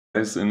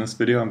Guys, in this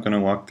video I'm going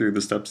to walk through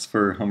the steps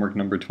for homework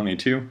number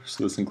 22.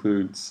 So this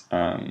includes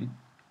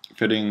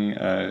fitting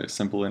a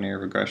simple linear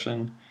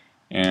regression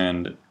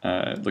and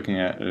looking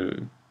at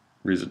a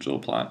residual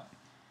plot.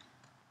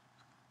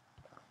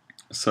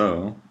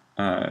 So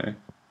the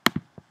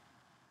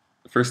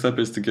first step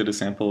is to get a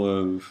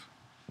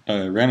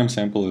random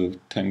sample of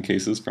 10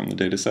 cases from the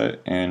dataset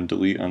and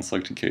delete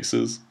unselected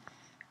cases,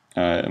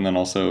 and then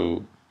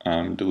also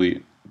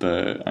delete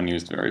the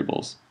unused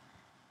variables.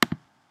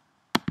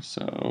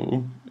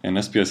 So in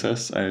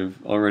SPSS,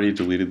 I've already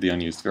deleted the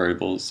unused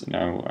variables.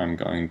 Now I'm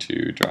going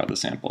to draw the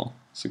sample.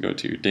 So go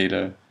to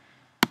Data,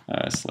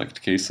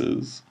 select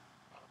Cases,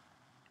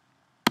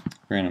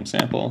 Random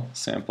Sample,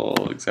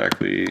 sample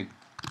exactly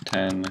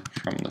 10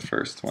 from the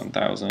first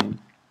 1000,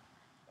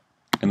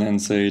 and then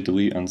say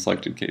Delete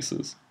Unselected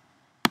Cases.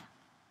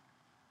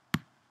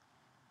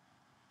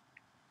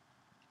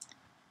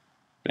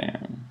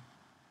 Bam.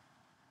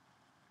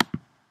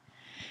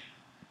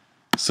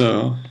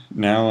 So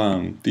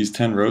now these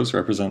 10 rows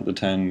represent the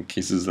 10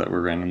 cases that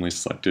were randomly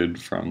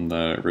selected from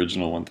the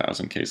original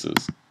 1000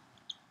 cases.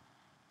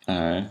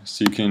 So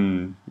you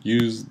can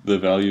use the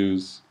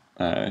values,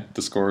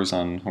 the scores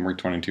on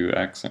homework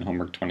 22X and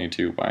homework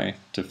 22Y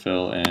to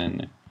fill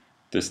in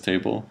this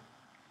table.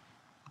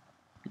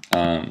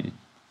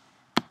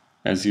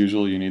 As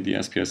usual, you need the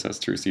SPSS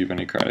to receive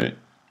any credit,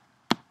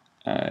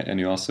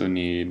 and you also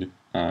need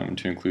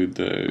to include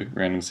the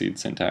random seed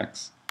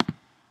syntax,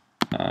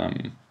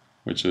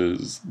 which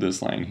is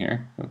this line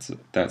here.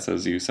 That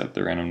says you set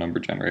the random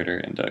number generator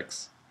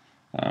index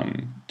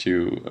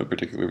to a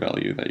particular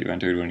value that you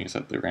entered when you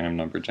set the random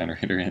number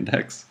generator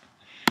index.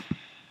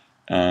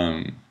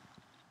 And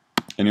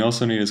you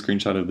also need a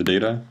screenshot of the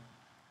data.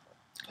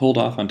 Hold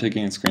off on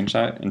taking a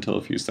screenshot until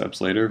a few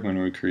steps later when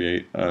we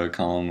create a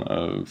column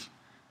of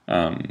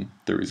the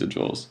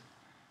residuals.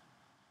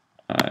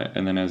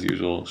 And then, as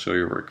usual, show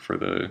your work for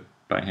the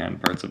by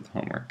hand parts of the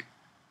homework.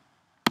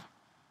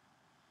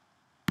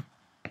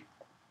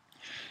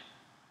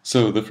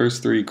 So the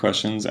first three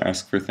questions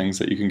ask for things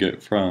that you can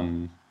get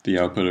from the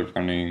output of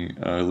running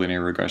a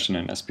linear regression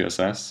in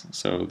SPSS.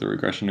 So the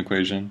regression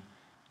equation,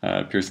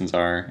 Pearson's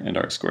R, and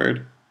R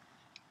squared.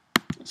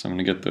 So I'm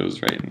going to get those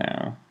right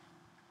now.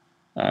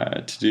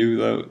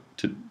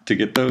 To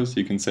get those,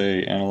 you can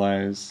say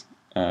analyze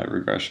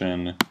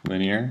regression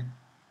linear.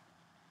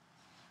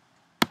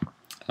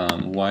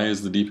 Y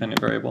is the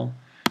dependent variable,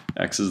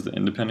 X is the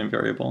independent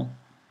variable,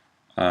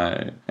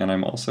 and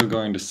I'm also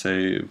going to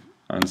save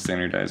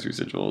unstandardized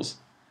residuals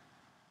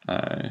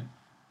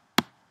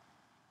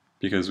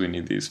because we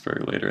need these for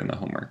later in the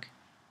homework.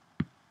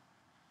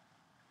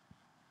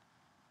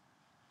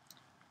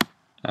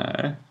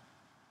 So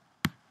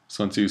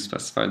once you've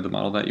specified the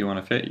model that you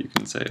want to fit, you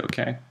can say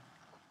OK.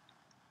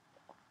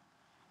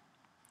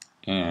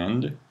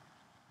 And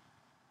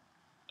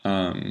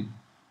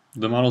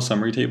the model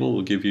summary table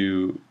will give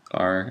you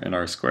R and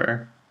R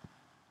square.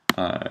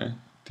 The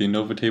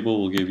ANOVA table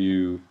will give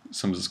you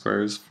sums of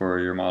squares for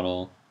your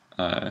model,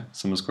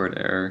 sum of squared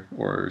error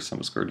or sum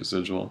of squared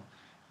residual,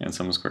 and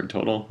sum of squared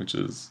total, which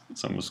is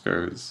sum of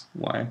squares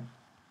y.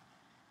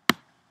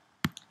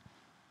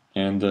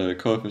 And the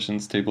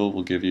coefficients table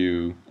will give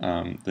you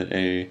the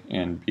A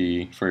and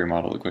B for your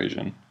model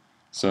equation.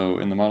 So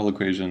in the model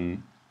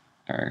equation,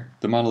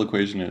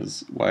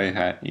 is y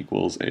hat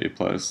equals A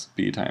plus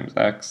B times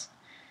x.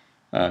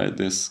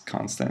 This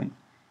constant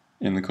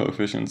in the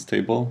coefficients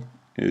table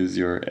is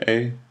your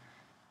A,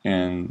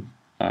 and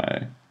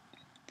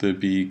the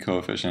B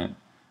coefficient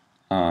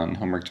on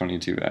homework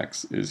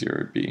 22X is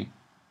your B.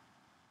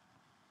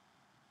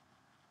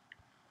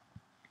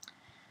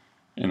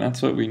 And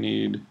that's what we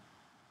need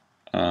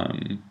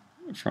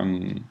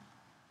from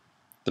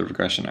the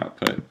regression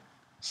output.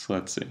 So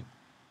let's see.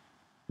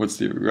 What's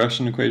the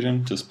regression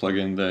equation? Just plug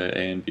in the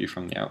A and B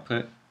from the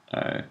output.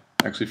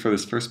 Actually, for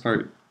this first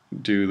part,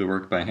 do the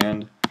work by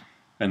hand,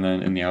 and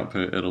then in the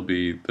output it'll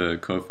be the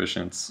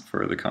coefficients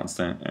for the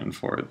constant and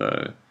for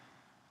the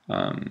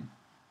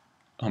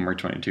homework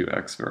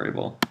 22X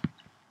variable.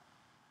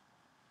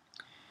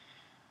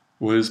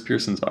 What is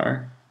Pearson's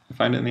R?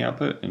 Find it in the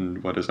output,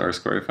 and what is R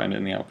squared? Find it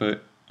in the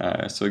output.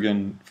 So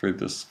again, for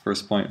this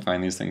first point,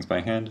 find these things by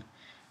hand,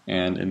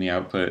 and in the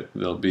output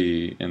they'll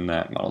be in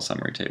that model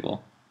summary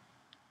table.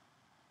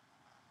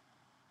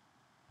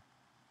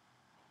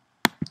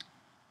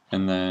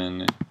 And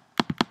then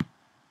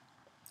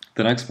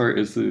the next part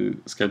is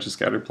to sketch a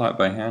scatter plot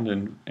by hand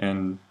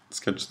and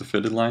sketch the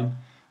fitted line,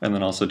 and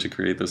then also to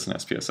create this in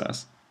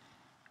SPSS.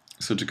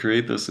 So to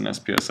create this in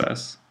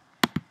SPSS,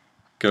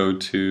 go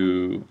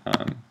to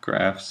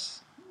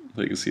Graphs,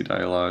 Legacy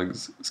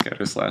Dialogs,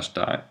 Scatter /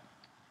 dot,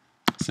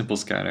 Simple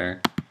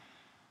Scatter,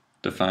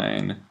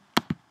 define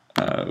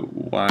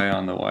y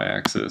on the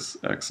y-axis,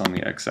 x on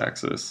the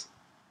x-axis,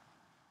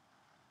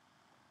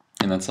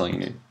 and that's all you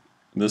need.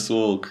 This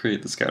will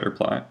create the scatter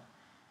plot,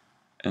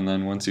 and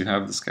then once you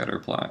have the scatter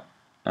plot,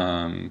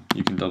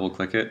 you can double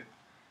click it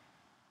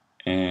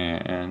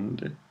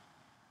and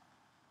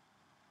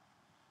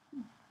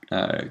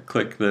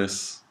click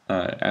this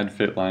add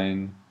fit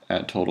line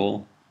at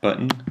total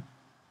button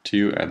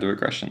to add the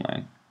regression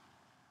line.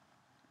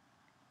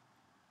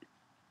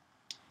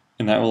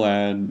 And that will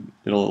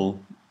it'll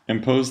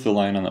impose the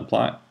line on the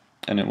plot,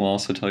 and it will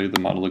also tell you the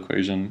model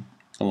equation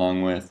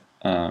along with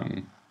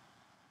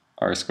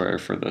R square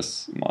for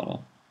this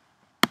model.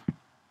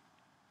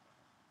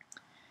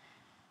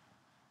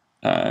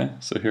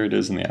 So here it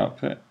is in the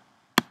output.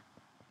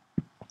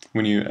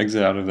 When you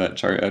exit out of that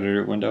chart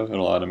editor window,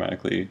 it'll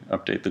automatically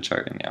update the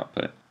chart in the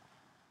output.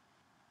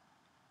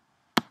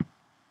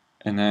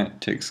 And that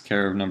takes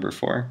care of number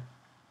 4.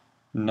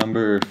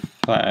 Number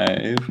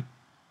 5,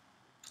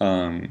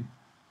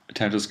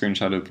 attach a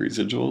screenshot of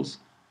residuals.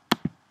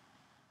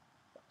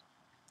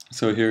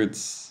 So here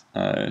it's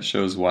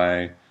shows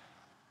y,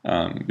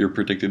 your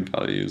predicted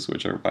values,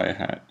 which are y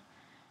hat,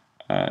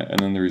 and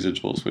then the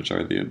residuals, which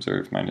are the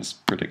observed minus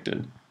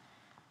predicted.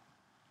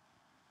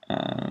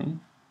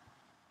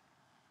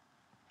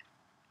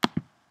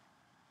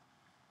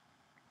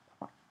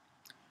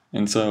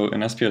 And so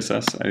in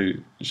SPSS, I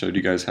showed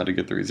you guys how to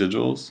get the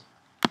residuals.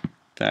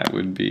 That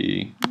would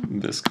be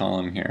this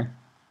column here.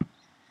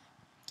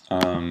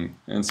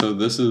 And so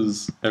this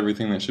is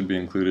everything that should be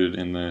included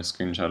in the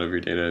screenshot of your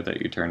data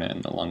that you turn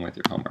in along with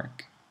your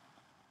homework.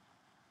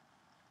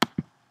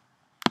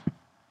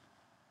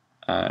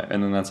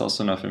 And then that's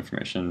also enough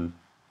information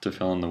to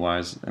fill in the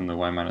y's and the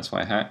y minus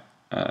y hat.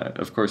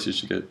 Of course, you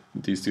should get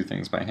these two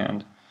things by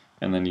hand,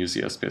 and then use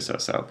the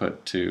SPSS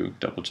output to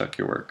double check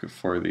your work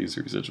for these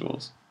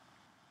residuals.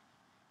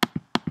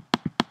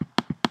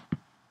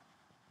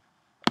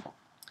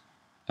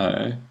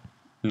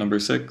 Number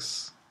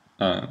 6,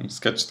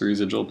 sketch the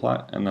residual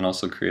plot and then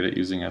also create it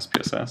using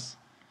SPSS.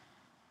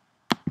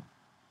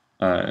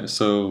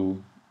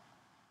 To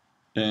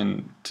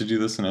do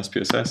this in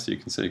SPSS, you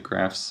can say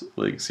graphs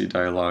legacy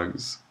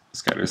dialogs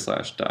scatter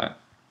 / dot.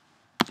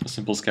 A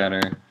simple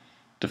scatter,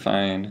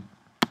 define.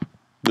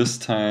 This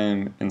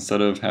time,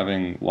 instead of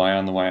having y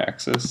on the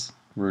y-axis,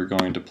 we're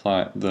going to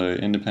plot the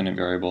independent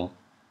variable,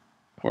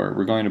 or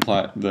we're going to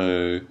plot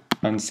the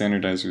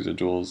unstandardized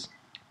residuals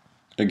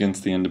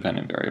against the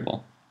independent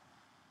variable.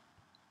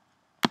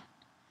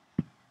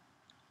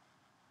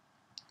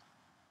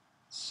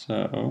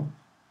 So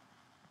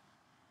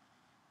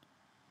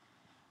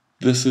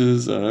this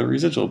is a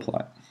residual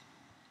plot.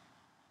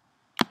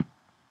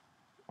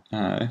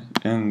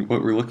 And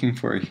what we're looking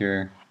for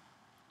here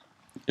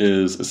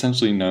is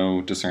essentially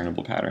no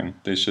discernible pattern.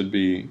 They should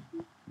be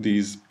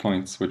these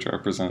points which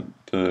represent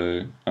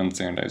the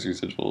unstandardized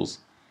residuals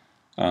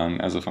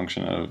as a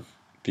function of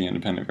the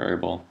independent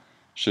variable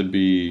should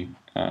be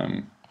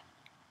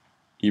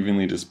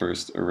evenly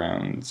dispersed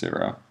around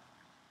 0.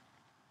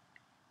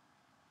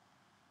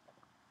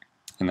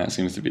 And that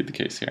seems to be the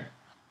case here.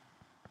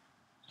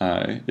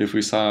 If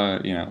we saw,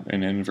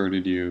 an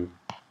inverted U,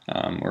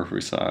 or if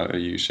we saw a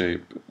U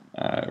shape,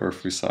 or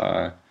if we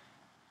saw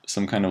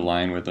some kind of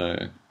line with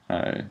a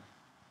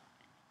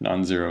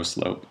non-zero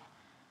slope,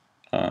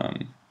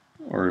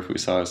 or if we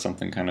saw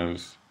something kind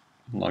of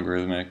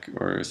logarithmic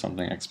or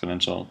something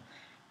exponential,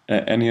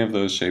 any of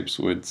those shapes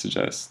would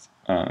suggest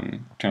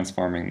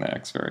transforming the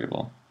x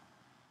variable.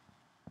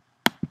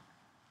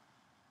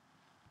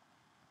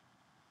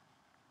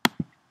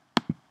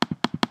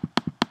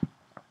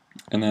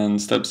 And then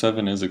step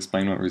 7 is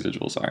explain what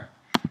residuals are.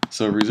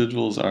 So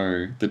residuals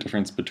are the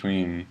difference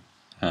between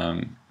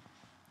the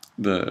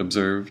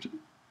observed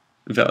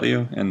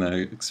value and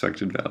the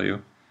expected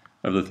value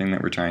of the thing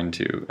that we're trying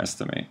to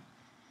estimate.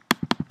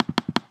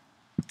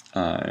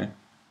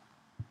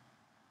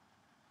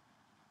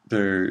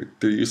 They're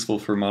useful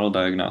for model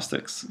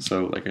diagnostics.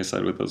 So like I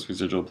said, with those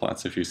residual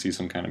plots, if you see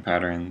some kind of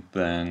pattern,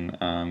 then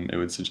it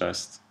would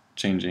suggest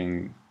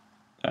changing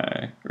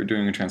or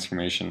doing a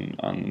transformation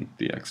on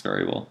the x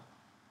variable,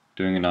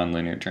 doing a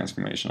nonlinear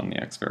transformation on the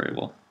x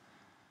variable.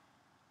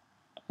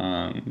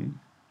 And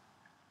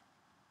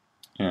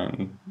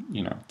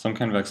some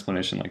kind of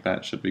explanation like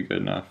that should be good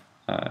enough.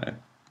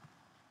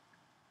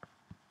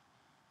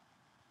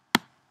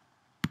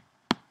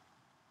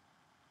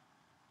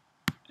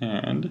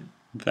 And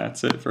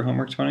that's it for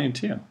homework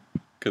 22.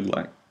 Good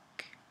luck.